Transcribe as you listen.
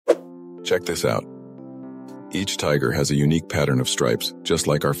Check this out. Each tiger has a unique pattern of stripes, just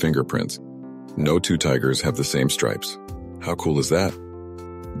like our fingerprints. No two tigers have the same stripes. How cool is that?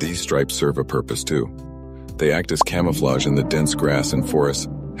 These stripes serve a purpose too. They act as camouflage in the dense grass and forests,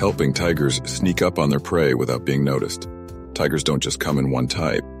 helping tigers sneak up on their prey without being noticed. Tigers don't just come in one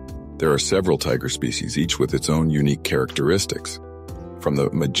type. There are several tiger species, each with its own unique characteristics. From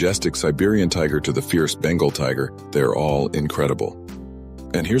the majestic Siberian tiger to the fierce Bengal tiger, they're all incredible.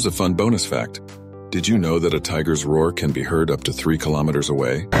 And here's a fun bonus fact. Did you know that a tiger's roar can be heard up to 3 kilometers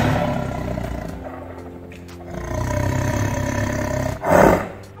away?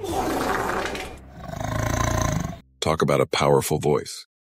 Talk about a powerful voice.